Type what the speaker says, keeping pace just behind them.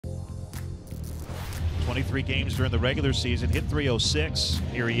23 games during the regular season, hit .306.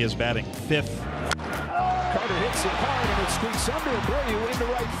 Here he is batting fifth. Carter hits it hard and it squeaks under Abreu into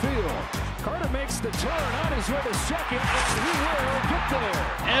right field. Carter makes the turn on his way to second, and he will get there.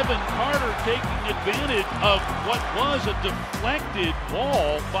 Evan Carter taking advantage of what was a deflected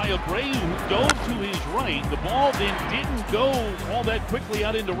ball by Abreu, who dove to his right. The ball then didn't go all that quickly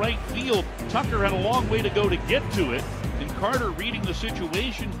out into right field. Tucker had a long way to go to get to it. And Carter, reading the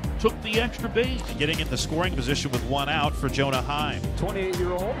situation, took the extra base. Getting in the scoring position with one out for Jonah Heim.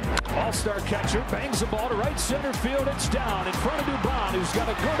 28-year-old all-star catcher bangs the ball to right center field. It's down in front of Dubon, who's got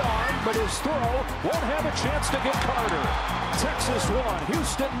a good arm, but his throw won't have a chance to get Carter. Texas 1,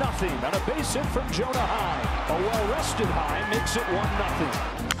 Houston nothing on a base hit from Jonah Heim. A well-rested Heim makes it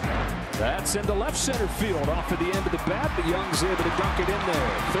 1-0. That's into left center field off of the end of the bat. The Young's able to dunk it in there.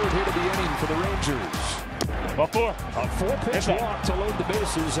 Third hit of the inning for the Rangers. A four-pitch walk to load the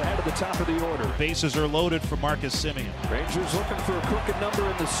bases ahead of the top of the order. Bases are loaded for Marcus Semien. Rangers looking for a crooked number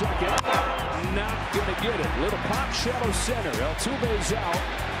in the second. Not going to get it. Little pop, shallow center. Altuve's out.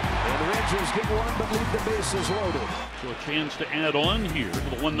 And the Rangers get one, but leave the bases loaded. So a chance to add on here to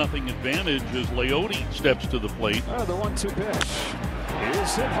the 1-0 advantage as Leote steps to the plate. The 1-2 pitch.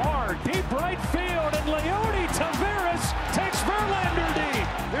 Is hit hard, deep right field, and Leote Taveras takes Verlander deep.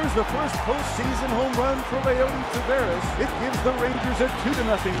 There's the first postseason home run for Leote Taveras. It gives the Rangers a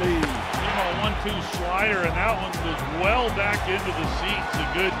 2-0 lead. A 1-2 slider, and that one goes well back into the seats. A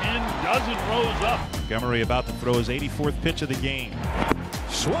good in, doesn't rose up. Montgomery about to throw his 84th pitch of the game.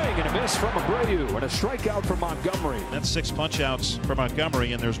 Swing and a miss from Abreu, and a strikeout from Montgomery. That's 6 punch-outs for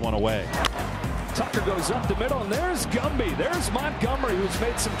Montgomery, and there's one away. Tucker goes up the middle, and there's Gumby. There's Montgomery, who's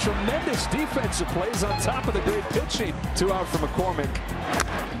made some tremendous defensive plays on top of the great pitching. 2 out for McCormick.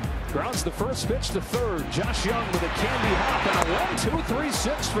 Grounds the first pitch to third. Josh Young with a candy hop and a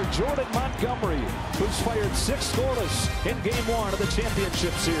 1-2-3-6 for Jordan Montgomery, who's fired 6 scoreless in Game 1 of the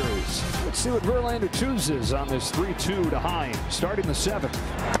championship series. Let's see what Verlander chooses on this 3-2 to Heim, starting the 7th.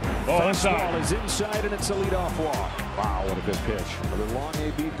 Fastball is inside, and it's a leadoff walk. Wow, what a good pitch. Another long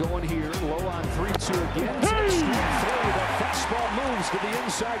AB going here. Low on 3-2 again. Strike 3. The fastball moves to the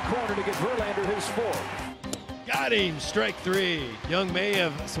inside corner to get Verlander his 4th. Got him, strike 3. Young may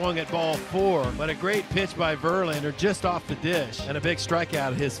have swung at ball 4, but a great pitch by Verlander just off the dish, and a big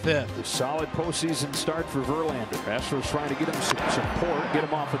strikeout, his 5th. A solid postseason start for Verlander. Astros trying to get him some support, get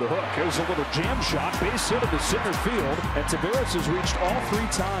him off of the hook. Here's a little jam shot, base hit to the center field, and Taveras has reached all 3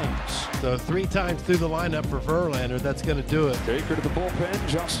 times. So 3 times through the lineup for Verlander, that's going to do it. Taker to the bullpen,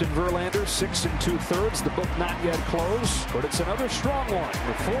 Justin Verlander, 6 2/3. The book not yet closed, but it's another strong one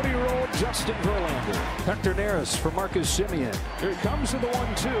for 40-year-old Justin Verlander. Hector Neris for Marcus Semien. Here comes to the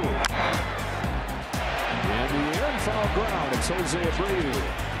 1-2. In the air and foul ground, it's Jose Abreu.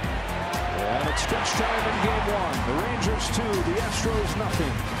 And it's stretch time in Game 1. The Rangers 2, the Astros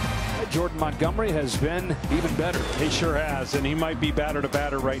nothing. Jordan Montgomery has been even better. He sure has, and he might be batter to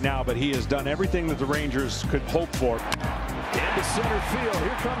batter right now, but he has done everything that the Rangers could hope for. Into center field.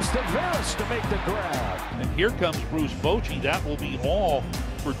 Here comes Taveras to make the grab. And here comes Bruce Bochy. That will be all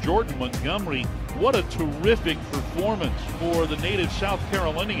for Jordan Montgomery. What a terrific performance for the native South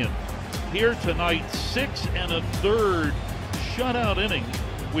Carolinian. Here tonight, 6 1/3 shutout inning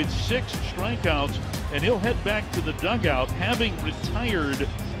with 6 strikeouts, and he'll head back to the dugout having retired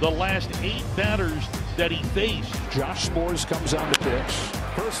the last 8 batters that he faced. Josh Sborz comes on the pitch.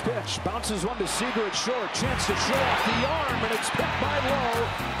 First pitch, bounces one to Seager at short. Chance to show off the arm, and it's picked by Lowe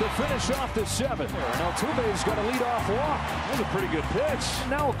to finish off the 7th. And Altuve's got a leadoff walk. That was a pretty good pitch.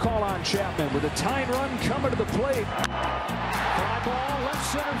 Now a call on Chapman with a tying run coming to the plate. Fly ball, left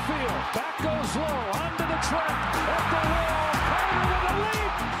center field. Back goes Lowe, onto the track. At the wall, Carter with a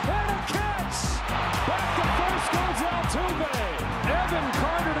leap and a catch. Back to first goes Altuve. Evan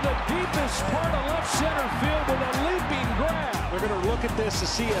Carter to the deepest part of left center field with a leaping grab. They're going to look at this to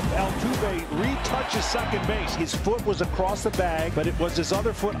see if Altuve retouches second base. His foot was across the bag, but it was his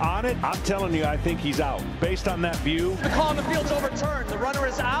other foot on it. I'm telling you, I think he's out. Based on that view. The call on the field's overturned. The runner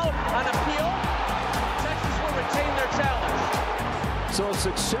is out on appeal. Texas will retain their challenge. So a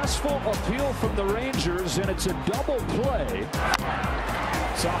successful appeal from the Rangers, and it's a double play.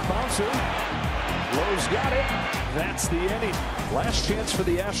 Soft bouncer. Lowe's got it. That's the inning. Last chance for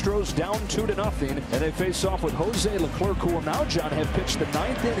the Astros, down 2-0, and they face off with Jose Leclerc, who will now, John, have pitched the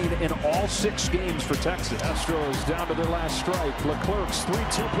 9th inning in all 6 games for Texas. Astros down to their last strike. Leclerc's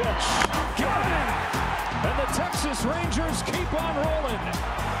 3-2 pitch. Got it! And the Texas Rangers keep on rolling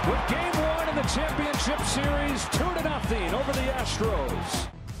with Game 1 in the championship series, 2-0 over the Astros.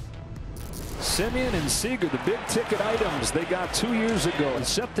 Simeon and Seager, the big ticket items they got 2 years ago, and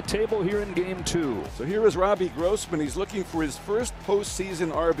set the table here in game 2. So here is Robbie Grossman. He's looking for his first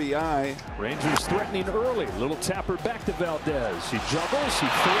postseason RBI. Rangers threatening early. Little tapper back to Valdez. He juggles. He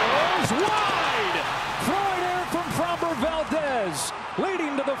throws wide. Throwing air from Framber Valdez,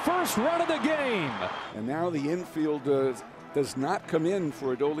 leading to the first run of the game. And now the infield does not come in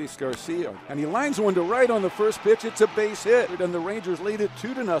for Adolis Garcia. And he lines one to right on the first pitch. It's a base hit. And the Rangers lead it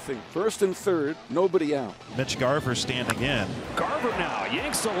 2-0. First and third, nobody out. Mitch Garver standing in. Garver now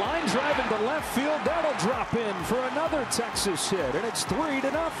yanks a line drive into left field. That'll drop in for another Texas hit. And it's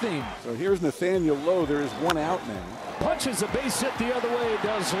 3-0. So here's Nathaniel Lowe. There is one out now. Punches a base hit the other way,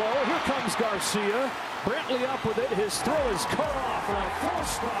 does Lowe. Here comes Garcia. Brantley up with it. His throw is cut off on a full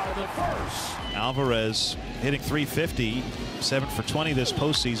spot in the first. Alvarez hitting .350, 7 for 20 this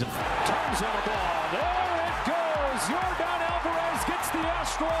postseason. Turns on the ball. There it goes. Yordan Alvarez gets the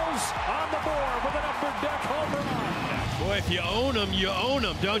Astros on the board with an upper deck home run. Boy, if you own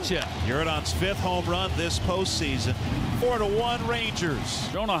them, don't you? Jordan's 5th home run this postseason. 4-1 Rangers.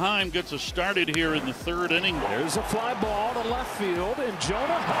 Jonah Heim gets us started here in the 3rd inning. There's a fly ball to left field, and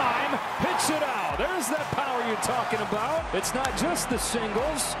Jonah Heim hits it out. There's that power you're talking about. It's not just the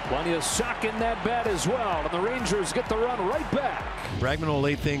singles. Plenty of sock in that bat as well, and the Rangers get the run right back. Bregman will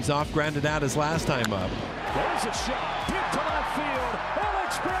lead things off, grounded out his last time up. There's a shot deep to left field.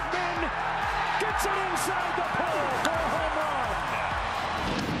 Alex Bregman gets it inside the pole for a home run.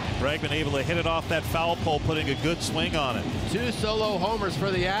 Bregman able to hit it off that foul pole, putting a good swing on it. 2 solo homers for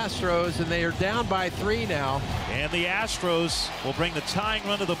the Astros, and they are down by 3 now. And the Astros will bring the tying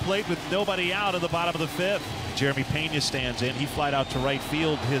run to the plate with nobody out at the bottom of the 5th. Jeremy Pena stands in. He flied out to right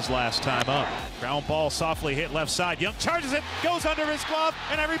field his last time up. Ground ball softly hit left side. Young charges it, goes under his glove,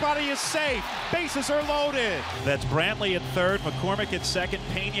 and everybody is safe. Bases are loaded. That's Brantley at 3rd, McCormick at 2nd,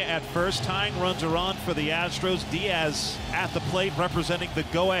 Pena at 1st. Tying runs are on for the Astros. Diaz at the plate representing the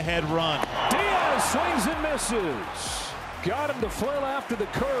go-ahead run. Diaz swings and misses. Got him to flail after the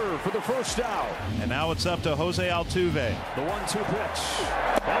curve for the first out. And now it's up to Jose Altuve. The 1-2 pitch.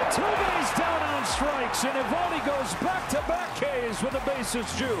 Altuve's down on strikes, and Evaldi goes back-to-back Ks with the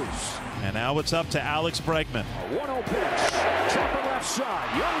bases juice. And now it's up to Alex Bregman. A 1-0 pitch. Chopper left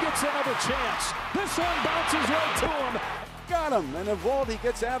side. Young gets another chance. This one bounces right to him. Got him, and Evaldi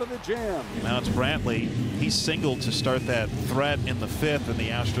gets out of the jam. Now it's Brantley. He's singled to start that threat in the 5th, and the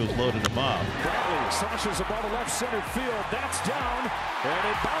Astros loaded him up. Brantley slashes the ball to left center field. That's down, and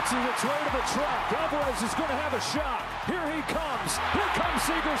it bounces its way to the track. Alvarez is going to have a shot. Here he comes. Here comes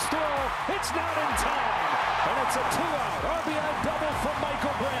Seager's throw. It's not in time, and it's a 2-out RBI double from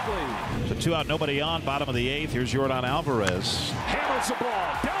Michael Brantley. So 2 out, nobody on, bottom of the 8th. Here's Yordan Alvarez. Hammers the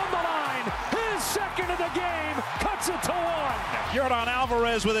ball down the line. His 2nd of the game, cuts it to 1. Yordan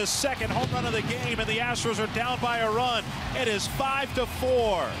Alvarez with his 2nd home run of the game, and the Astros are down by a run. It is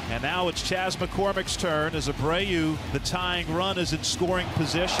 5-4. And now it's Chas McCormick's turn as Abreu, the tying run, is in scoring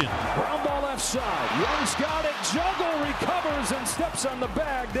position. Ground ball left side. Young's got it. Juggle recovers and steps on the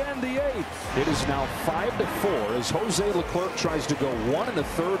bag to end the 8th. It is now 5-4 as Jose Leclerc tries to go 1 in the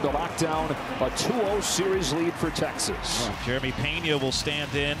 3rd to lock down a 2-0 series lead for Texas. Jeremy Pena will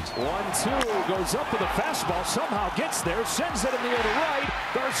stand in. 1-2 goes up with a fastball. Somehow gets there. Sends it in the air to right.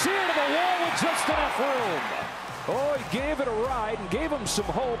 Garcia to the wall with just enough room. Oh, he gave it a ride and gave him some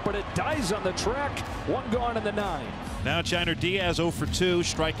hope, but it dies on the track. 1 gone in the 9th. Now Jiner Diaz 0 for 2,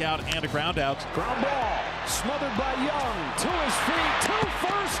 strikeout and a ground out. Ground ball smothered by Young to his feet. 2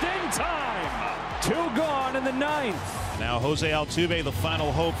 first in time. 2 gone in the 9th. Now Jose Altuve, the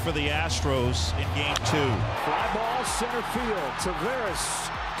final hope for the Astros in game 2. Fly ball center field. Taveras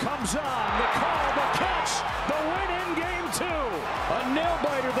comes on. The call, the catch, the win in game 2. A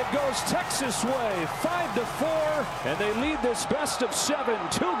nail-biter that goes Texas way. 5-4, and they lead this best of 7,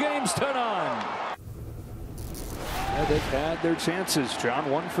 2 games to none. Yeah, they've had their chances, John.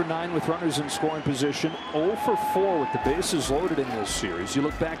 1 for 9 with runners in scoring position. 0 for 4 with the bases loaded in this series. You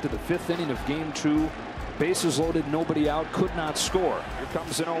look back to the 5th inning of game 2. Bases loaded, nobody out, could not score. Here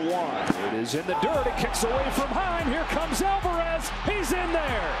comes an 0-1. It is in the dirt. It kicks away from Heim. Here comes Alvarez. He's in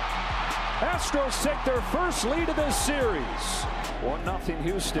there. Astros take their first lead of this series. 1-0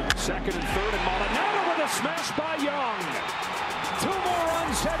 Houston. 2nd and 3rd, and Maldonado with a smash by Young. 2 more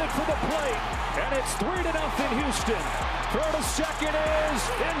runs headed for the plate, and it's 3-0 Houston. Throw to 2nd is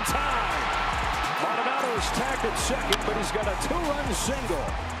in time. Maldonado is tagged at 2nd, but he's got a 2-run single.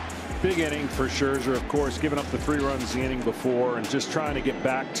 Big inning for Scherzer, of course, giving up the 3 runs the inning before and just trying to get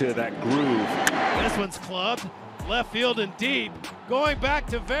back to that groove. This one's clubbed. Left field and deep. Going back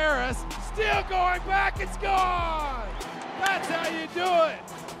to Veras. Still going back. It's gone. That's how you do it.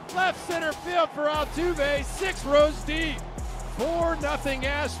 Left center field for Altuve, 6 rows deep. 4-0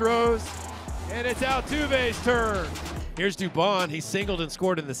 Astros, and it's Altuve's turn. Here's Dubon. He singled and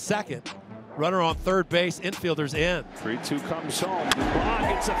scored in the second. Runner on third base, infielders in. 3-2 comes home. Dubon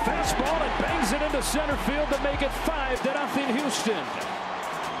gets a fastball and bangs it into center field to make it 5-0 Houston.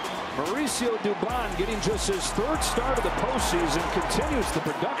 Mauricio Dubon getting just his 3rd start of the postseason continues the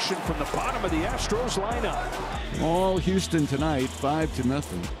production from the bottom of the Astros lineup. All Houston tonight, 5-0.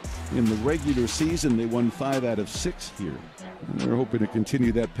 In the regular season, they won 5 out of 6 here. And they're hoping to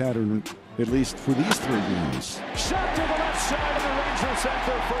continue that pattern at least for these 3 games. Shot to the left side, and the Rangers have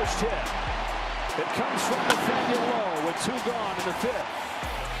their first hit. It comes from Nathaniel Lowe with 2 gone in the 5th.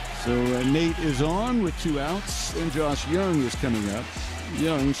 So Nate is on with 2 outs, and Josh Young is coming up.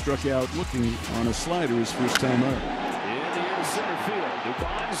 Young struck out looking on a slider his first time up. In the air to center field.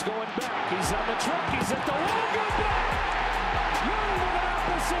 Dubon's going back. He's on the track. He's at the wall. Good back. Young with an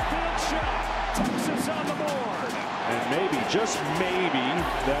opposite field shot. Texas on the board. And maybe, just maybe,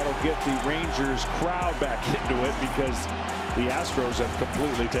 that'll get the Rangers crowd back into it because the Astros have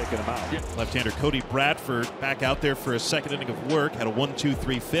completely taken them out. Left-hander Cody Bradford back out there for a second inning of work. Had a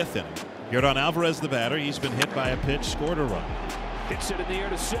 1-2-3 5th inning. Yordan Alvarez, the batter. He's been hit by a pitch, scored a run. Hits it in the air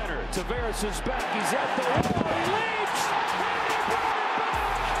to center. Tavares is back. He's at the wall. He leaps.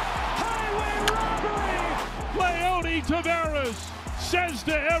 Leody Highway robbery. Tavares says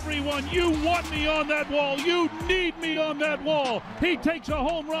to everyone, you want me on that wall. You need me on that wall. He takes a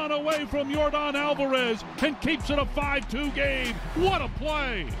home run away from Yordan Alvarez and keeps it a 5-2 game. What a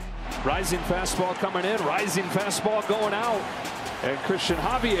play. Rising fastball coming in. Rising fastball going out. And Christian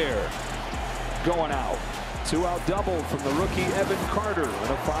Javier going out. 2-out double from the rookie Evan Carter in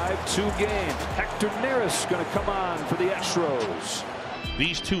a 5-2 game. Hector Neris going to come on for the Astros.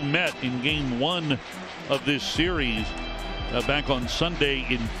 These two met in game 1 of this series back on Sunday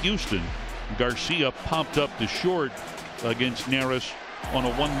in Houston. Garcia popped up the short against Neris on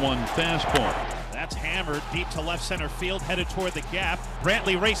a 1-1 fastball. That's hammered deep to left center field, headed toward the gap.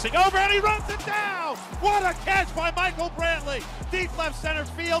 Brantley racing over, and he runs it down! What a catch by Michael Brantley! Deep left center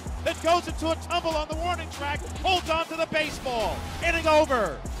field, it goes into a tumble on the warning track, holds on to the baseball. Inning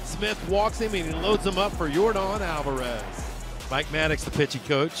over. Smith walks him and he loads him up for Yordan Alvarez. Mike Maddox, the pitching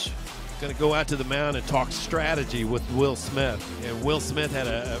coach, going to go out to the mound and talk strategy with Will Smith. And Will Smith had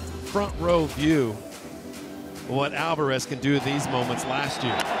a front row view of what Alvarez can do in these moments last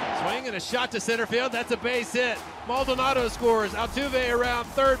year. Swing and a shot to center field. That's a base hit. Maldonado scores. Altuve around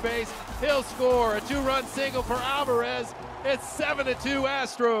third base. He'll score. A 2-run single for Alvarez. It's 7-2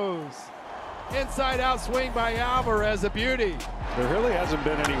 Astros. Inside out swing by Alvarez, a beauty. There really hasn't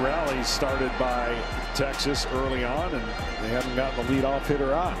been any rallies started by Texas early on, and they haven't gotten the leadoff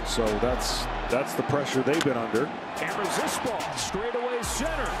hitter on. So that's the pressure they've been under. Hammers this ball straight away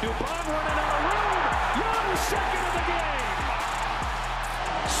center. Dubon running out of room. Young second of the game.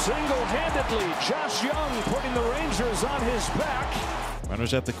 Single-handedly, Josh Young putting the Rangers on his back.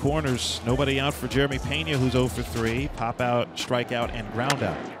 Runners at the corners. Nobody out for Jeremy Pena, who's 0 for 3. Pop out, strikeout, and ground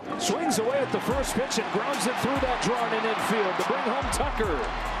out. Swings away at the first pitch and grounds it through that drawn in infield to bring home Tucker.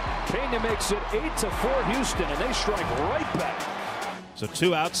 Pena makes it 8-4 Houston, and they strike right back. So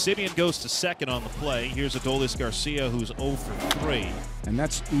 2 outs. Simeon goes to second on the play. Here's Adolis Garcia, who's 0 for 3. And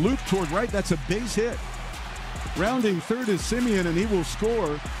that's looped toward right. That's a base hit. Rounding third is Simeon, and he will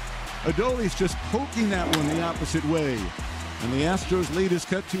score. Adolis just poking that one the opposite way. And the Astros lead is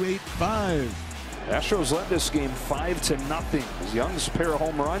cut to 8-5. Astros led this game 5-0. Young's pair of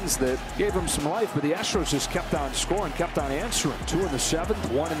home runs that gave him some life, but the Astros just kept on scoring, kept on answering. 2 in the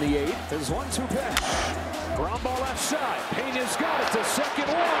 7th, 1 in the 8th. There's 1-2 pitch. Ground ball left side. Pena's got it to second,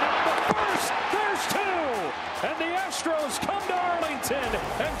 1 on the first. There's 2. And the Astros come to Arlington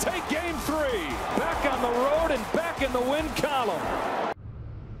and take game 3. Back on the road and back in the win column.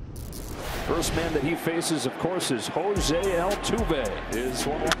 First man that he faces, of course, is Jose Altuve. Is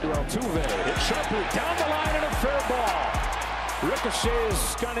one after Altuve. It's sharply down the line and a fair ball. Ricochet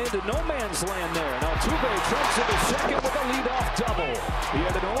has gone into no man's land there. And Altuve trumps into second with a leadoff double. He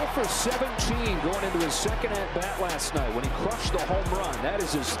had an 0 for 17 going into his second at-bat last night when he crushed the home run. That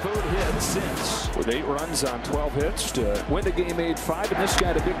is his 3rd hit since. With 8 runs on 12 hits to win the game 8-5, and this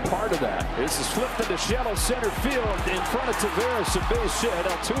guy had a big part of that. This is flipped into shallow center field in front of Tavares, a base hit.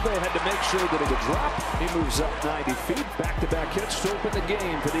 Altuve had to make sure that it would drop. He moves up 90 feet. Back-to-back hits to open the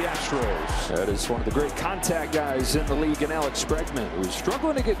game for the Astros. That is one of the great contact guys in the league, and Alex Bregman, who's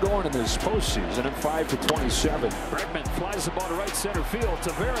struggling to get going in this postseason at 5 for 27. Bregman flies the ball to right center field.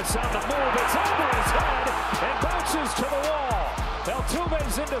 Tavares on the move. It's over his head and bounces to the wall.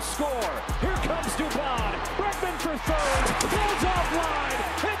 Altuve's in to score. Here comes Dubon. Bregman for third. Goes offline.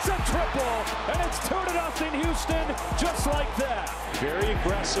 It's a triple. And it's 2-0 Houston, just like that. Very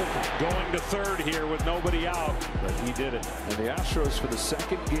aggressive going to third here with nobody out, but he did it. And the Astros, for the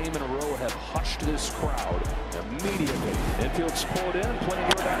second game in a row, have hushed this crowd immediately. Infield's pulled in, playing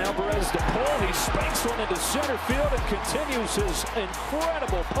Yordan Alvarez to pull. He spanks one into center field and continues his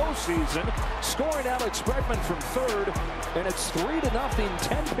incredible postseason, scoring Alex Bregman from third. And it's 3-0,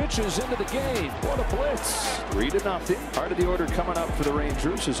 10 pitches into the game. What a blitz. 3-0. Heart of the order coming up for the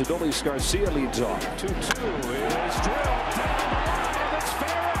Rangers as Adolis Garcia leads off. 2-2 is drilled down the line. It's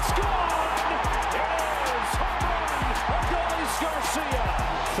fair. It's gone. It is home run. Adolis Garcia.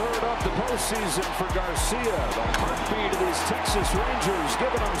 Third of the postseason for Garcia. The heartbeat of these Texas Rangers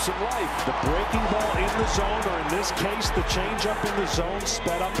giving them some life. The breaking ball in the zone, or in this case, the changeup in the zone,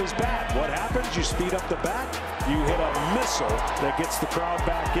 sped up his bat. What happens? You speed up the bat, you hit a missile that gets the crowd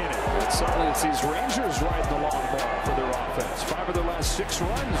back in it. And suddenly it's these Rangers riding the long ball for their offense. 5 of their last 6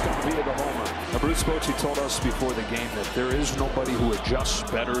 runs come via the homer. Now, Bruce Bochy told us before the game that there is nobody who adjusts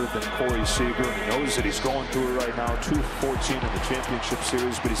better than Corey Seager. He knows that he's going through it right now, 2-14 in the championship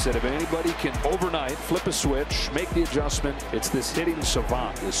series. But he said if anybody can overnight flip a switch, make the adjustment, it's this hitting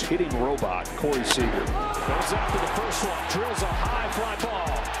savant, this hitting robot, Corey Seager. Goes after the first one, drills a high fly ball,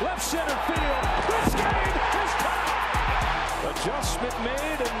 left center field. This game is tied. Adjustment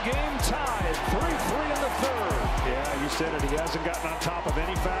made and game tied. 3-3 in the third. Yeah, you said it. He hasn't gotten on top of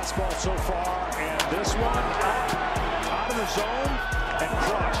any fastball so far, and this one out of the zone and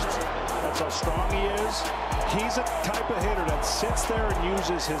crushed. That's how strong he is. He's a type of hitter that sits there and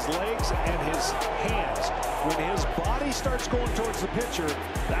uses his legs and his hands. When his body starts going towards the pitcher,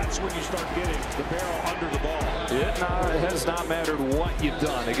 that's when you start getting the barrel under the ball. It has not mattered what you've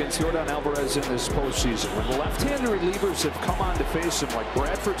done against Yordan Alvarez in this postseason. When the left-handed relievers have come on to face him, like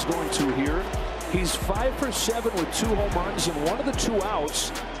Bradford's going to here, he's 5 for 7 with 2 home runs, and one of the 2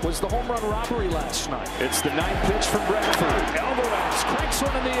 outs was the home run robbery last night. It's the 9th pitch from Bradford. Alvarez cranks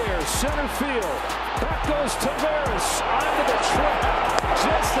one in the air, center field. Back goes Tavares onto the track.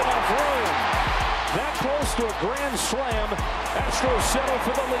 Just enough room. That close to a grand slam. Astros settle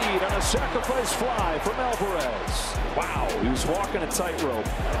for the lead on a sacrifice fly from Alvarez. Wow, he was walking a tightrope.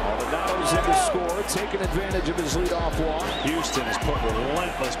 Alvarez in to score, taking advantage of his leadoff walk. Houston has put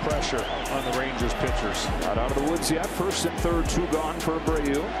relentless pressure on the Rangers pitchers. Not out of the woods yet. First and third, 2 gone for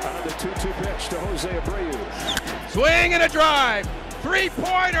Abreu. Out of the 2-2 pitch to Jose Abreu. Swing and a drive.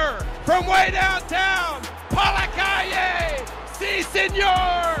 3-pointer from way downtown. Palacalle. Si,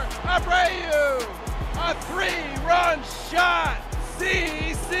 senor. Abreu. A 3-run shot.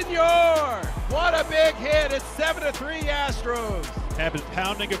 Si, senor. What a big hit. It's 7-3 Astros. Have been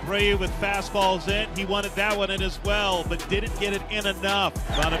pounding Abreu with fastballs in. He wanted that one in as well, but didn't get it in enough.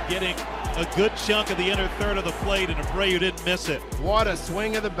 Wound up getting a good chunk of the inner third of the plate, and Abreu didn't miss it. What a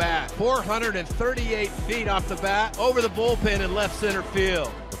swing of the bat. 438 feet off the bat, over the bullpen in left center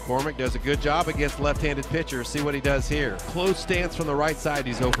field. McCormick does a good job against left-handed pitchers. See what he does here. Close stance from the right side.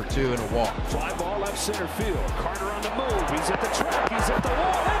 He's 0 for 2 and a walk. Fly ball left center field. Carter on the move. He's at the track. He's at the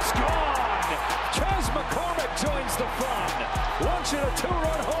wall. It's gone. Chas McCormick joins the fun. Launching a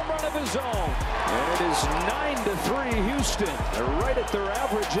 2-run home run of his own. And it is 9-3 Houston. They're right at their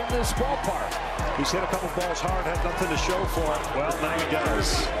average in this ballpark. He's hit a couple balls hard, had nothing to show for it. Well, now he does.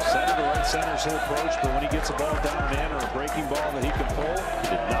 Center to right center's his approach, but when he gets a ball down in or a breaking ball that he can pull,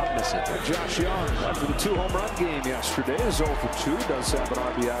 he did not miss it. Josh Young, after the 2-home run game yesterday, is 0 for 2. Does have an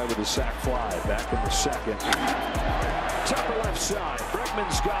RBI with a sac fly back in the second. Upper left side.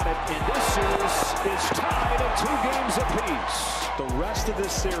 Bregman's got it, and this series is tied at 2 games apiece. The rest of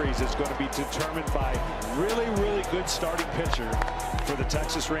this series is going to be determined by really, really good starting pitcher for the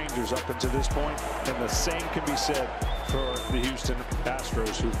Texas Rangers up until this point, and the same can be said for the Houston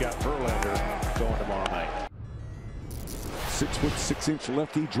Astros, who've got Verlander going tomorrow night. 6'6"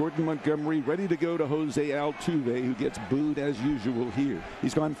 lefty Jordan Montgomery ready to go to Jose Altuve, who gets booed as usual here.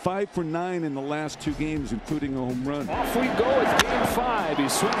 He's gone 5 for 9 in the last 2 games, including a home run. Off we go with game 5. He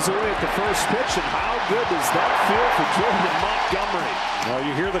swings away at the first pitch, and how good does that feel for Jordan Montgomery? Well,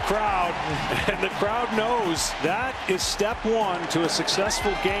 you hear the crowd, and the crowd knows that is step 1 to a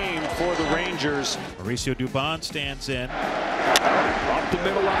successful game for the Rangers. Mauricio Dubon stands in. Up the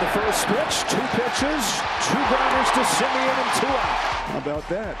middle on the first pitch. 2 pitches, 2 grounders to Simeon and 2 out. How about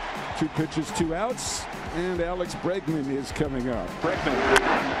that? 2 pitches, 2 outs, and Alex Bregman is coming up. Bregman,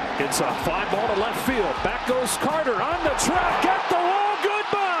 it's a fly ball to left field. Back goes Carter on the track at the wall.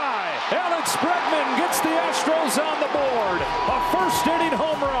 Goodbye. Alex Bregman gets the Astros on the board. A first inning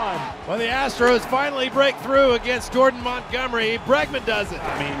home run. Well, the Astros finally break through against Jordan Montgomery. Bregman does it.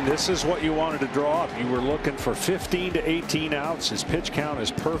 I mean, this is what you wanted to draw up. You were looking for 15 to 18 outs. His pitch count is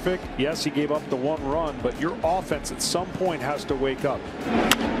perfect. Yes, he gave up the 1 run, but your offense at some point has to wake up.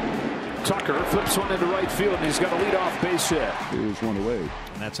 Tucker flips one into right field, and he's got a leadoff base hit. Here's one away.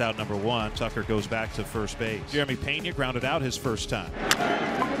 And that's out number 1. Tucker goes back to first base. Jeremy Pena grounded out his first time.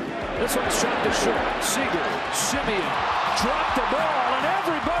 This one's shot to short. Seager, Simeon, dropped the ball, and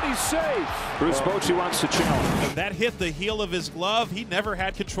everybody's safe. Bruce Bochy wants to challenge. And that hit the heel of his glove. He never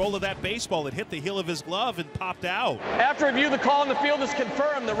had control of that baseball. It hit the heel of his glove and popped out. After review, the call on the field is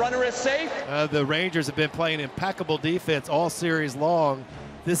confirmed. The runner is safe. The Rangers have been playing impeccable defense all series long.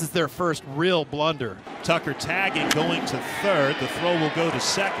 This is their first real blunder. Tucker tagging, going to third. The throw will go to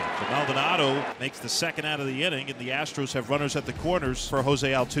second. But Maldonado makes the second out of the inning, and the Astros have runners at the corners for Jose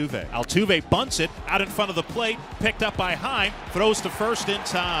Altuve. Altuve bunts it out in front of the plate, picked up by Heim, throws to first in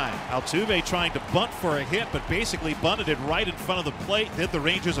time. Altuve trying to bunt for a hit, but basically bunted it right in front of the plate. Did the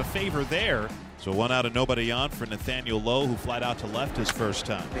Rangers a favor there. So 1 out and nobody on for Nathaniel Lowe, who flied out to left his first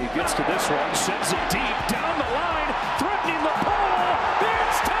time. He gets to this one, sends it deep down the line, threatening the pole.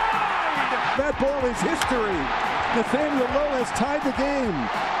 It's tied! That ball is history. Nathaniel Lowe has tied the game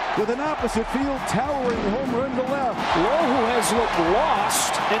with an opposite field towering home run to left. Lowe, who has looked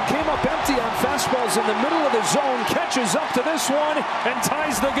lost and came up empty on fastballs in the middle of the zone, catches up to this one and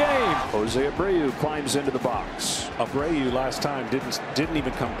ties the game. Jose Abreu climbs into the box. Abreu last time didn't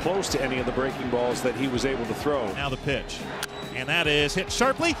even come close to any of the breaking balls that he was able to throw. Now the pitch. And that is hit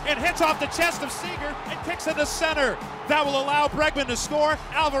sharply and hits off the chest of Seager and kicks into center. That will allow Bregman to score.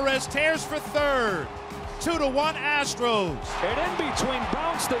 Alvarez tears for third. 2-1 Astros. An in-between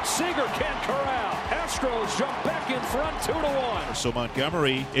bounce that Seager can't corral. Astros jump back in front 2-1. So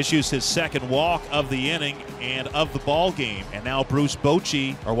Montgomery issues his second walk of the inning and of the ball game. And now Bruce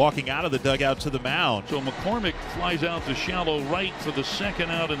Bochy are walking out of the dugout to the mound. So McCormick flies out to shallow right for the second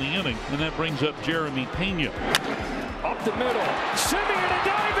out in the inning, and that brings up Jeremy Pena. Up the middle, Simeon, a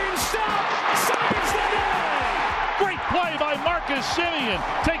diving stop, saves the day! Great play by Marcus Simeon,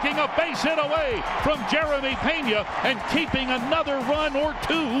 taking a base hit away from Jeremy Pena and keeping another run or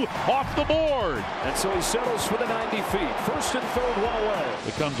 2 off the board. And so he settles for the 90 feet. First and third, 1 away.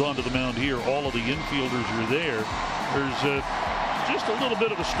 It comes onto the mound here. All of the infielders are there. There's just a little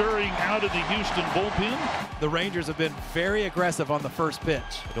bit of a stirring out of the Houston bullpen. The Rangers have been very aggressive on the first pitch.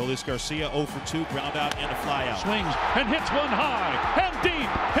 Adolis Garcia 0 for 2, ground out and a fly out. Swings and hits one high and deep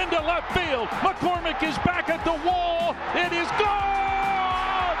into left field. McCormick is back at the wall. It is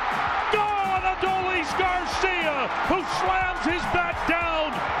gone! Gone! Adolis Garcia, who slams his bat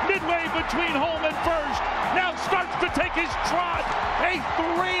down midway between home and first, now starts to take his trot. A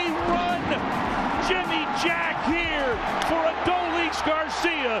 3-run Jimmy Jack here for Adolis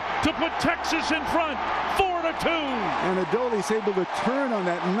Garcia to put Texas in front 4-2. And Adolis able to turn on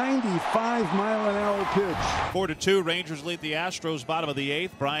that 95-mile-an-hour pitch. 4-2, Rangers lead the Astros, bottom of the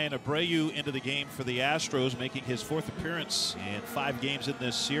 8th. Brian Abreu into the game for the Astros, making his 4th appearance in 5 games in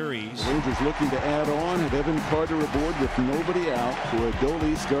this series. The Rangers looking to add on, have Evan Carter aboard with nobody out for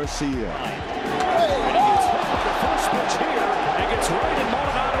Adolis Garcia. And he gets hit with the first pitch here and gets right in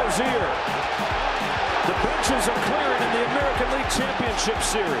Maldonado's ear. The benches are clearing in the American League Championship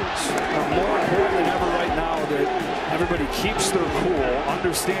Series. More important than ever right now that everybody keeps their cool,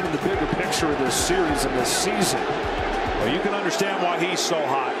 understanding the bigger picture of this series and this season. Well, you can understand why he's so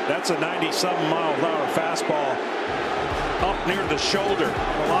hot. That's a 97-mile-an-hour fastball up near the shoulder.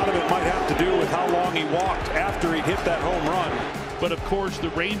 A lot of it might have to do with how long he walked after he hit that home run. But of course, the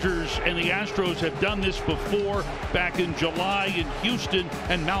Rangers and the Astros have done this before, back in July in Houston,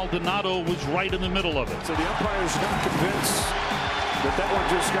 and Maldonado was right in the middle of it. So the umpire's not convinced that one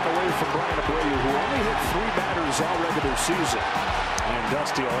just got away from Brian Abreu, who only hit 3 batters all regular season. And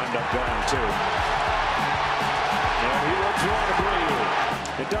Dusty will end up going too. And he looks Brian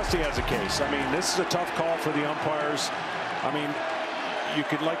Abreu. And Dusty has a case. I mean, this is a tough call for the umpires. I mean, you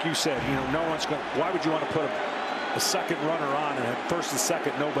could, like you said, no one's going. Why would you want to put a second runner on and at first and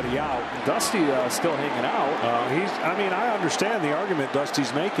second nobody out? Dusty still hanging out. I mean, I understand the argument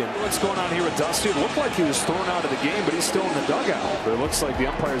Dusty's making. What's going on here with Dusty? It looked like he was thrown out of the game, but he's still in the dugout. But it looks like the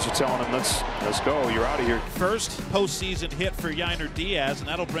umpires are telling him, let's go. You're out of here. First postseason hit for Yainer Diaz, and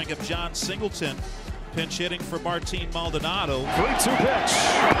that'll bring up John Singleton. Pinch hitting for Martin Maldonado. 3-2 pitch.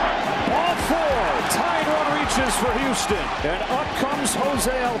 Ball 4. Tied run reaches for Houston. And up comes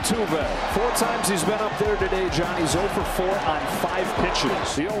Jose Altuve. 4 times he's been up there today, John. He's 0 for 4 on 5 pitches.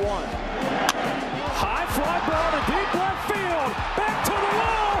 The 0-1. High fly ball to deep left field. Back to the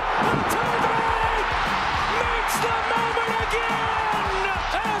wall. Altuve makes the moment again.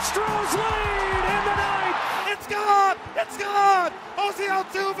 Astros lead in the ninth. It's gone! It's gone! Jose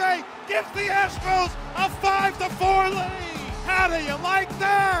Altuve gives the Astros a 5-4 lead! How do you like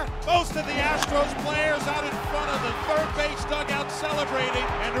that? Most of the Astros players out in front of the third base dugout celebrating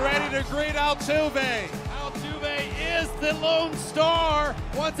and ready to greet Altuve. Altuve is the lone star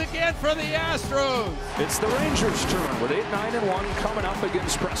once again for the Astros. It's the Rangers' turn with 8-9-1 coming up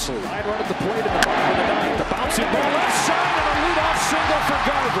against Presley. Line run at the plate in the bottom of the ninth. The bouncing ball left side and a leadoff single for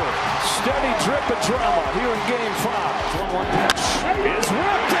Garver. Steady drip of drama here in Game 5. 1-1 pitch is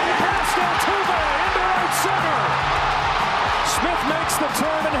ripped and past Altuve into right center. Smith makes the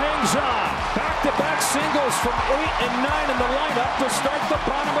turn and hangs on. Back-to-back singles from 8 and 9 in the lineup to start the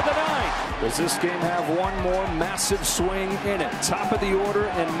bottom of the ninth. Does this game have one more massive swing in it? Top of the order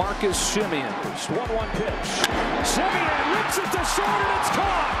and Marcus Semien. 1-1 pitch. Semien rips it to short and it's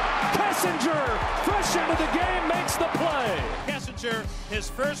caught. Kessinger, fresh into the game, makes the play. Kessinger, his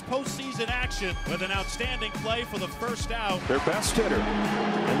first postseason action with an outstanding play for the first out. Their best hitter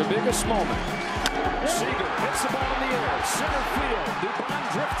in the biggest moment. Seager hits the ball in the air, center field. Dubon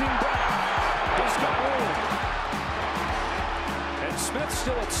drifting back. He's got room. And Smith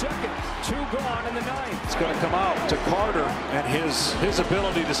still at second. 2 gone in the ninth. It's going to come out to Carter, and his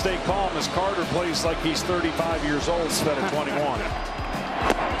ability to stay calm as Carter plays like he's 35 years old instead of 21.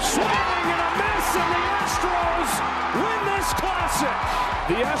 Swing and a miss, and the Astros win this classic.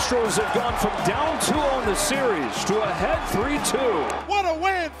 The Astros have gone from down 2-0 in the series to ahead 3-2. What a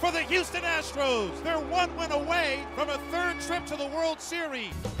win for the Houston Astros. They're 1 win away from a third trip to the World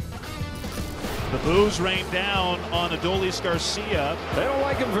Series. The boos rain down on Adolis Garcia. They don't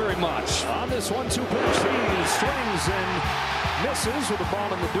like him very much. On this 1-2 pitch, he swings and misses with the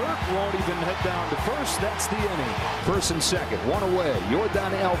ball in the dirt. Won't even head down to first. That's the inning. First and second, 1 away.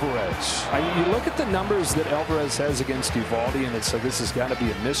 Yordan Alvarez. You look at the numbers that Alvarez has against Eovaldi, and it's like this has got to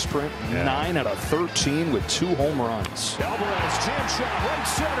be a misprint. Yeah. 9 out of 13 with 2 home runs. Alvarez, jam shot, right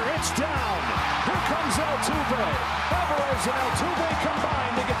center. It's down. Here comes Altuve. Alvarez and Altuve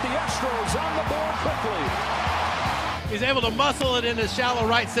combine to get the Astros on the board quickly. He's able to muscle it into shallow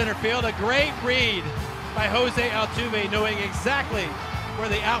right center field. A great read by Jose Altuve, knowing exactly where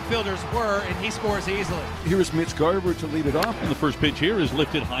the outfielders were, and he scores easily. Here's Mitch Garver to lead it off. And the first pitch here is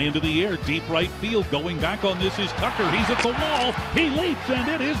lifted high into the air, deep right field. Going back on this is Tucker. He's at the wall. He leaps, and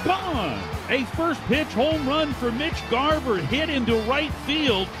it is gone. A first pitch home run for Mitch Garver, hit into right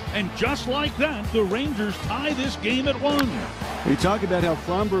field, and just like that, the Rangers tie this game at 1. We talk about how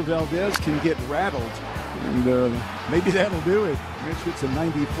Framber Valdez can get rattled, and maybe that'll do it. Mitch hits a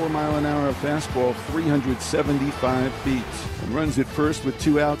 94-mile-an-hour fastball, 375 feet, and runs it first with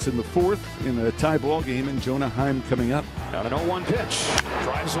 2 outs in the 4th in a tie ball game, and Jonah Heim coming up. Now an 0-1 pitch.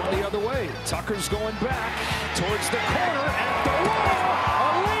 Drives one the other way. Tucker's going back towards the corner at the wall.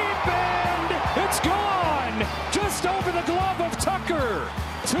 A lead bend. It's gone. Just over the glove of Tucker.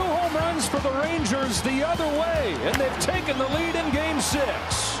 2 home runs for the Rangers the other way, and they've taken the lead in Game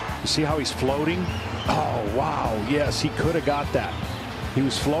 6. You see how he's floating? Oh, wow. Yes, he could have got that. He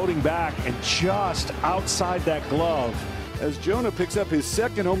was floating back and just outside that glove. As Jonah picks up his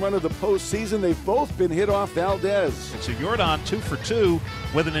 2nd home run of the postseason, they've both been hit off Valdez. So Yordan 2 for 2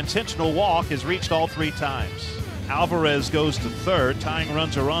 with an intentional walk, has reached all 3 times. Alvarez goes to 3rd. Tying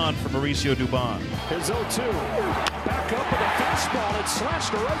runs are on for Mauricio Dubon. Here's 0-2. Back up with a fastball. It's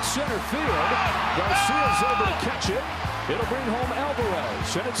slashed to right center field. Garcia's able to catch it. It'll bring home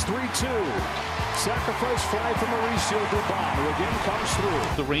Alvarez, and it's 3-2. Sacrifice fly from Mauricio Dubon, who again comes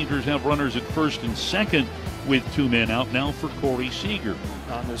through. The Rangers have runners at first and second with 2 men out now for Corey Seager.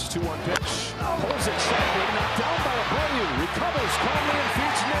 On this 2-1 pitch, pulls it slightly, knocked down by Abreu. Recovers calmly and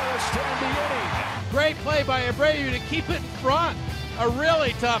feeds nearest to end the inning. Great play by Abreu to keep it in front. A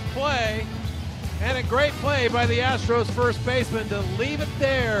really tough play. And a great play by the Astros first baseman to leave it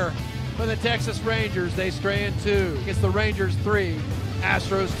there for the Texas Rangers. They stray in 2. It's the Rangers 3,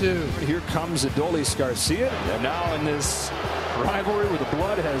 Astros 2. Here comes Adolis Garcia. And now in this rivalry where the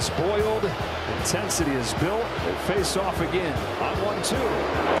blood has boiled, intensity is built, they face off again on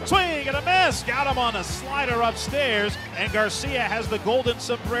 1-2. Swing and a miss. Got him on a slider upstairs, and Garcia has the golden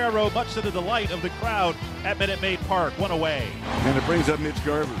sombrero, much to the delight of the crowd at Minute Maid Park. 1 away. And it brings up Mitch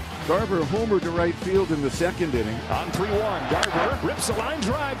Garver. Garver homered to right field in the 2nd inning. On 3-1, Garver rips a line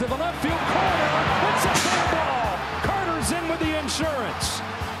drive to the left field corner. It's a fair ball. Carter's in with the insurance.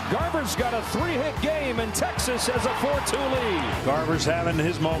 Garver's got a 3-hit game, and Texas has a 4-2 lead. Garver's having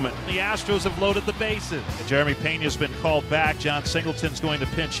his moment. The Astros have loaded the bases. Jeremy Pena's been called back. John Singleton's going to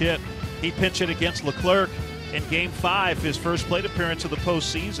pinch hit. He pinch hit against Leclerc in Game 5, his first plate appearance of the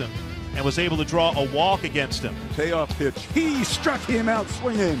postseason. and was able to draw a walk against him. Payoff pitch. He struck him out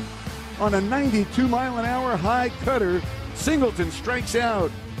swinging on a 92-mile-an-hour high cutter. Singleton strikes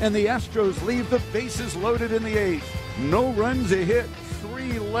out, and the Astros leave the bases loaded in the 8th. No runs, a hit,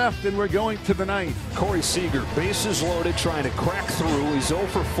 3 left, and we're going to the 9th. Corey Seager, bases loaded, trying to crack through. He's 0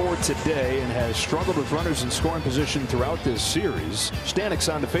 for 4 today and has struggled with runners in scoring position throughout this series. Stanek's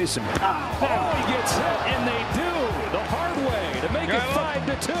on to face him. Oh, he gets hit, and they do the hard way to make it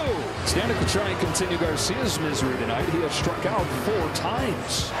 5-2. Stanek will try and continue Garcia's misery tonight. He has struck out 4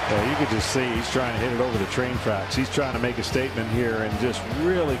 times. You could just see he's trying to hit it over the train tracks. He's trying to make a statement here and just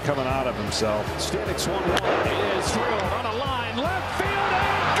really coming out of himself. Stanek's 1-1 is drilled on a line, left field,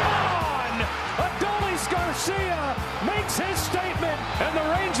 and gone! Adolis Garcia makes his statement, and the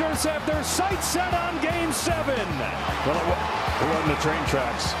Rangers have their sights set on Game 7. Well, it wasn't the train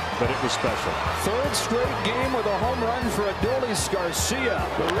tracks, but it was special. 3rd straight game with a home run for Adolis Garcia.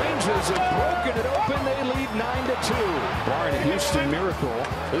 The Rangers have broken it open. They lead 9-2. Barring a Houston miracle,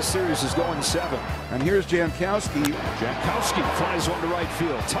 this series is going 7. And here's Jankowski. Jankowski flies one to right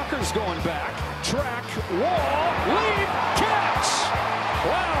field. Tucker's going back. Track, wall, leap, catch!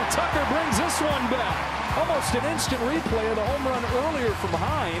 Wow, Tucker brings this one back. Almost an instant replay of the home run earlier from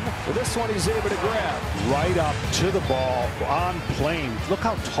Hine. But this one he's able to grab. Right up to the ball, on plane. Look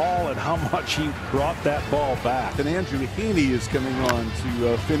how tall and how much he brought that ball back. And Andrew Heaney is coming on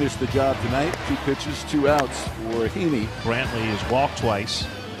to finish the job tonight. 2 pitches, 2 outs for Heaney. Brantley has walked twice,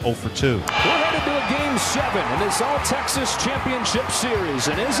 0 for 2. We're headed to a Game 7 in this All-Texas Championship Series.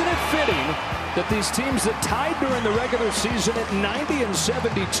 And isn't it fitting that these teams that tied during the regular season at 90 and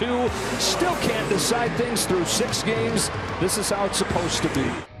 72 still can't decide things through 6 games? This is how it's supposed to be.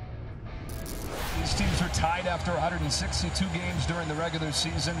 These teams are tied after 162 games during the regular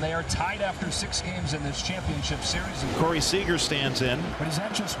season. They are tied after 6 games in this championship series. Corey Seager stands in. But he's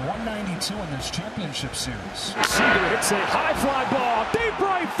at just 192 in this championship series. Seager hits a high fly ball, deep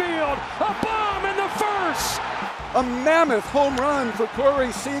right field, a bomb in the first. A mammoth home run for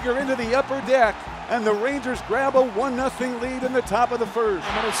Corey Seager into the upper deck. And the Rangers grab a 1-0 lead in the top of the 1st.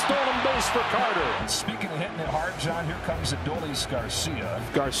 And a stolen base for Carter. And speaking of hitting it hard, John, here comes Adolis Garcia.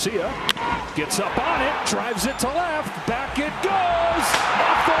 Garcia gets up on it, drives it to left, back it goes,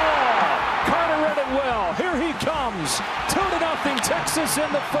 off the wall. Carter read it well. Here he comes. 2-0 Texas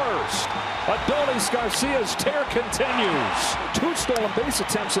in the 1st. Adolis Garcia's tear continues. 2 stolen base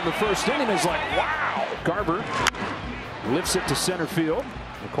attempts in the 1st inning is like, wow. Garber lifts it to center field.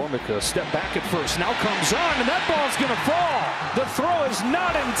 McCormick a step back at first. Now comes on, and that ball's going to fall. The throw is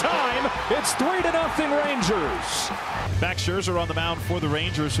not in time. It's 3-0 Rangers. Max Scherzer on the mound for the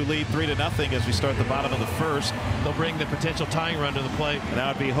Rangers, who lead 3-0 as we start the bottom of the 1st. They'll bring the potential tying run to the plate. And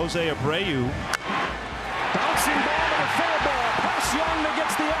that would be Jose Abreu. Bouncing ball to the fair ball. Pass Young that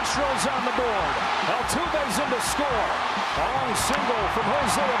gets the Astros on the board. Altuve's in to score. A long single from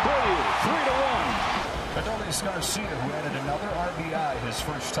Jose Abreu. 3-1. Adolis Garcia, who added another RBI his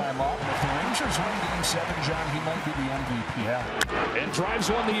first time off. If the Rangers win Game 7, John, he might be the MVP after. And drives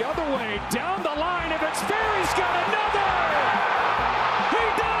one the other way. Down the line. If it's fair, he's got another. He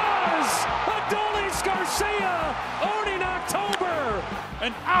does. Adolis Garcia owning October.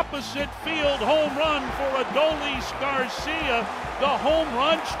 An opposite field home run for Adolis Garcia. The home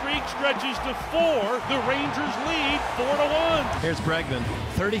run streak stretches to 4. The Rangers lead 4-1. Here's Bregman.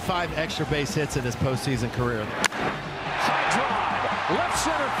 35 extra base hits in his postseason career. High drive, left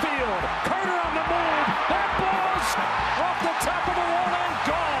center field. Carter on the move. That ball's off the top of the wall and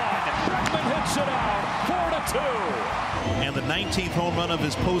gone. Bregman hits it out. 4-2. And the 19th home run of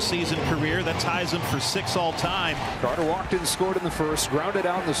his postseason career. That ties him for 6 all-time. Carter walked in, scored in the 1st, grounded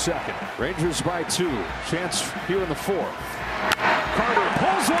out in the 2nd. Rangers by 2. Chance here in the 4th. Carter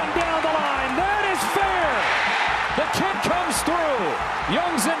pulls one down the line. That is fair. The kid comes through.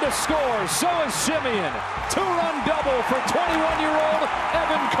 Young's in to score. So is Simeon. 2-run double for 21-year-old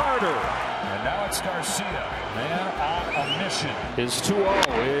Evan Carter. And now it's Garcia, man on a mission. His 2-0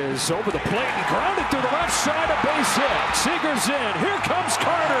 is over the plate and grounded through the left side, a base hit. Seager's in. Here comes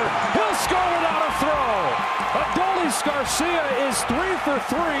Carter. He'll score without a throw. Adolis Garcia is 3 for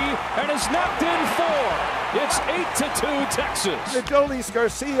 3 and has knocked in 4. It's 8-2 Texas. Adolis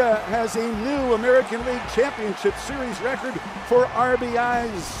Garcia has a new American League Championship Series record for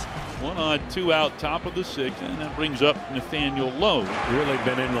RBIs. 1 on, 2 out, top of the 6th, and that brings up Nathaniel Lowe. Really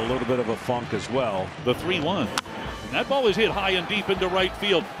been in a little bit of a funk as well. The 3-1. That ball is hit high and deep into right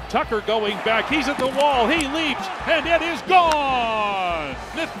field. Tucker going back. He's at the wall. He leaps, and it is gone.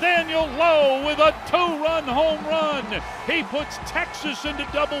 Nathaniel Lowe with a 2-run home run. He puts Texas into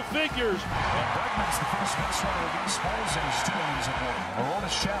double figures. And Bregman's the first base runner of these Expos, and he's 2 innings of work.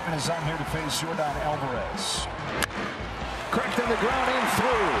 Aroldis Chapman is on here to face Yordan Alvarez. Cracked on the ground and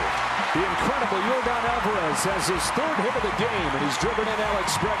through. The incredible Yordan Alvarez has his 3rd hit of the game, and he's driven in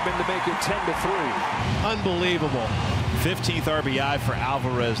Alex Bregman to make it 10-3. Unbelievable. 15th RBI for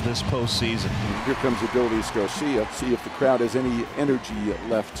Alvarez this postseason. Here comes Adolis Garcia. See if the crowd has any energy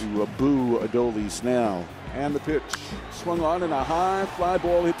left to boo Adolis now. And the pitch swung on, and a high fly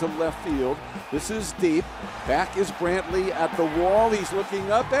ball hit to left field. This is deep. Back is Brantley at the wall. He's looking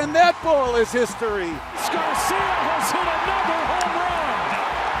up, and that ball is history. Garcia has hit another home run.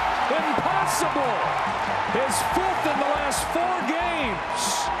 Impossible. His 5th in the last 4 games.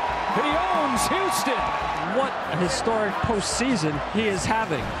 He owns Houston. What a historic postseason he is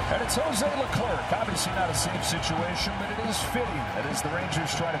having. And it's Jose Leclerc. Obviously not a safe situation, but it is fitting that as the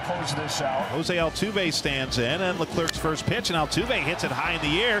Rangers try to close this out. Jose Altuve stands in, and Leclerc's first pitch, and Altuve hits it high in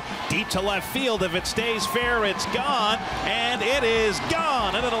the air, deep to left field. If it stays fair, it's gone, and it is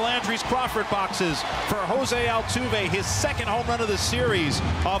gone into the Landry's Crawford boxes for Jose Altuve, his 2nd home run of the series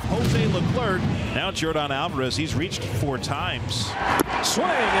of Jose Leclerc. Now it's Yordan Alvarez. He's reached 4 times. Swing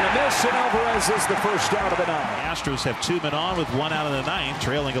and a miss, and Alvarez is the first out of the 9th. The Astros have 2 men on with 1 out of the 9th,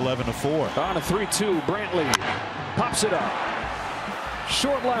 trailing 11-4. On a 3-2, Brantley pops it up.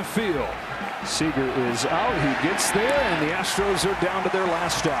 Short left field. Seager is out. He gets there, and the Astros are down to their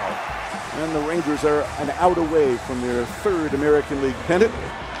last out. And the Rangers are an out away from their 3rd American League pennant.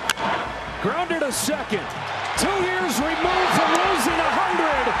 Grounded to second. 2 years removed from losing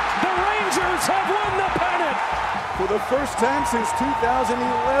 100. The Rangers have won the pennant. For the first time since 2011,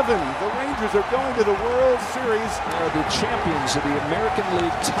 the Rangers are going to the World Series. They're the champions of the American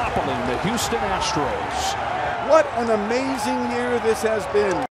League, toppling the Houston Astros. What an amazing year this has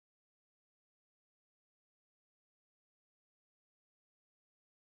been.